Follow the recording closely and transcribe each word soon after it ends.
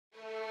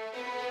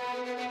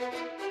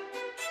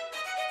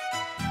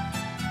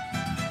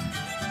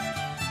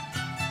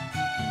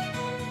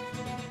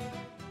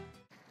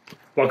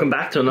Welcome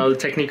back to another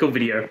technical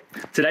video.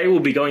 Today we'll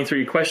be going through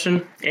your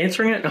question,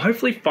 answering it, and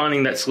hopefully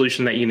finding that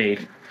solution that you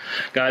need.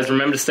 Guys,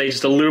 remember to stay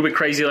just a little bit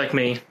crazy like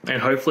me,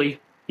 and hopefully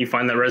you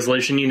find that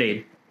resolution you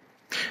need.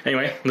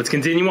 Anyway, let's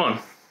continue on.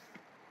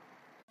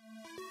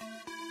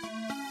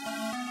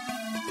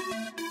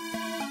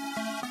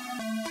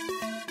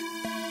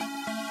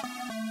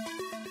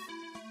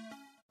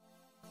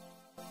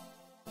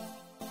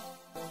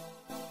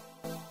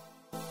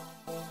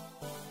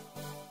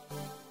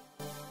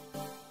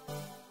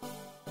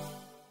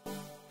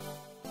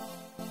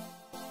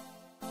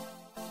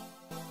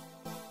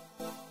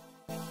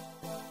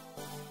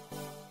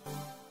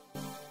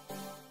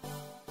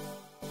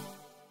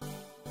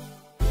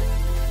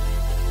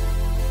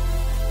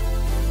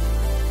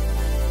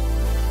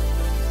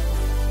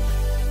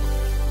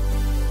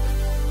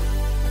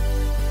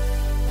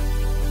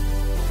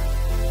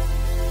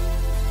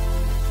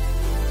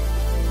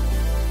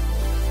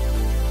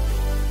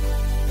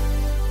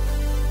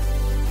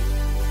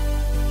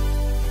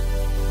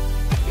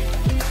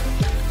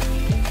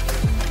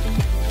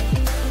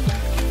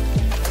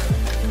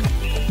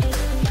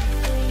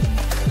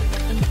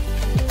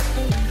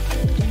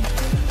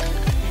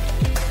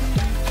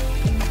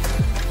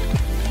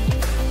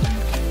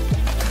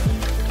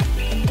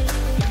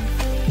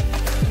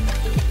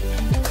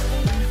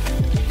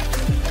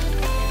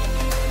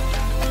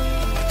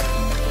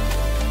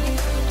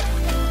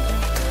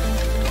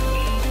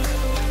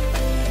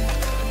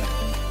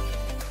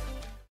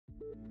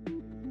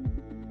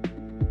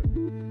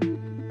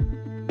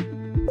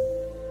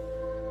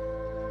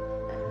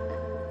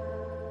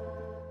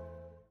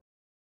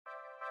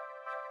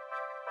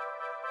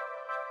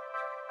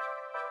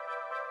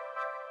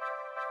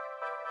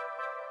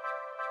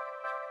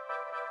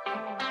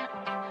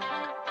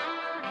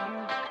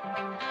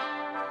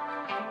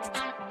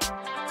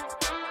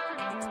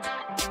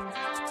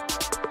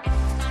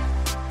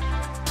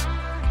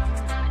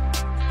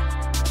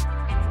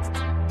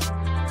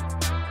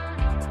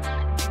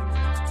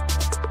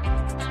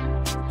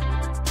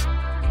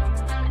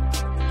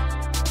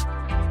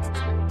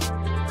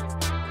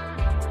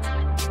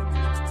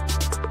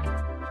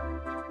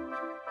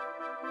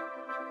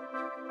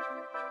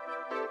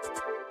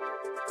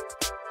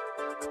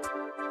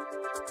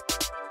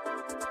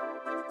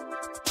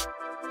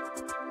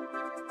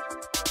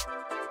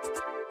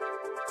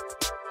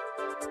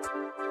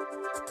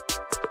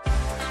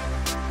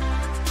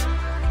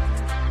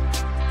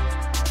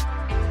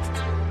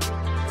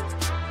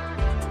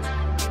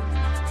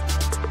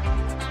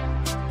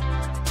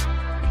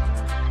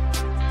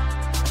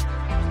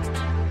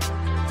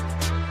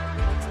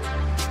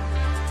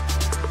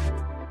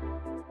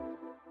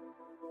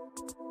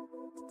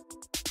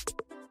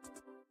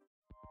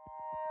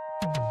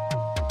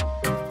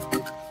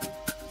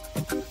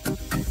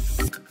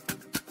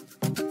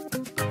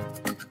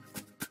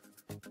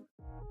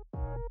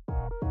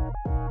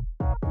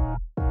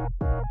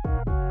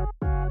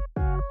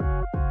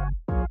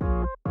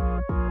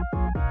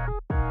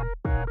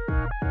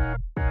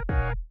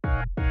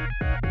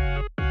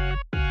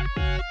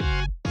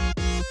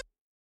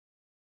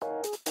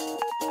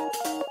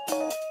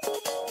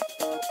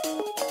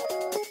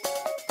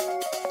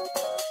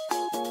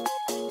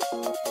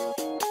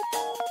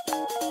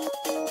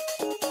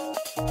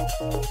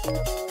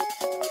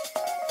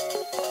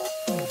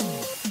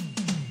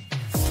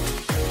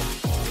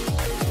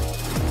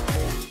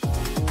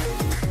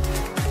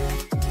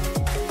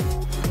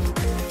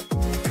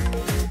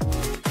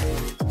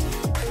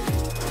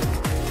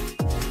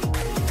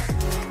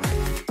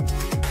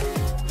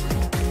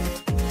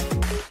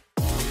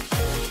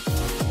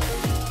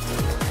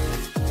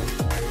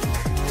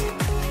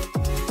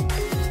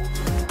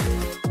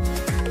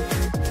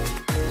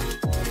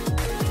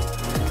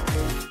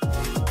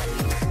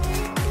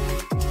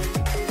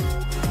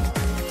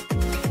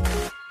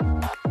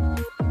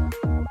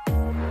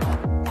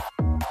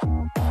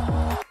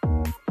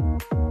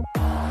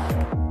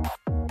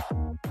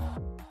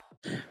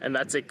 And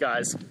that's it,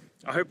 guys.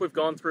 I hope we've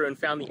gone through and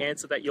found the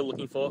answer that you're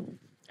looking for.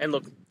 And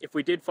look, if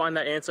we did find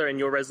that answer in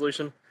your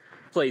resolution,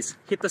 please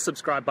hit the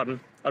subscribe button.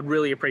 I'd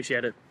really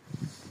appreciate it.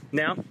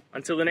 Now,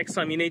 until the next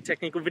time you need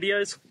technical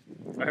videos,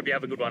 I hope you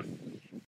have a good one.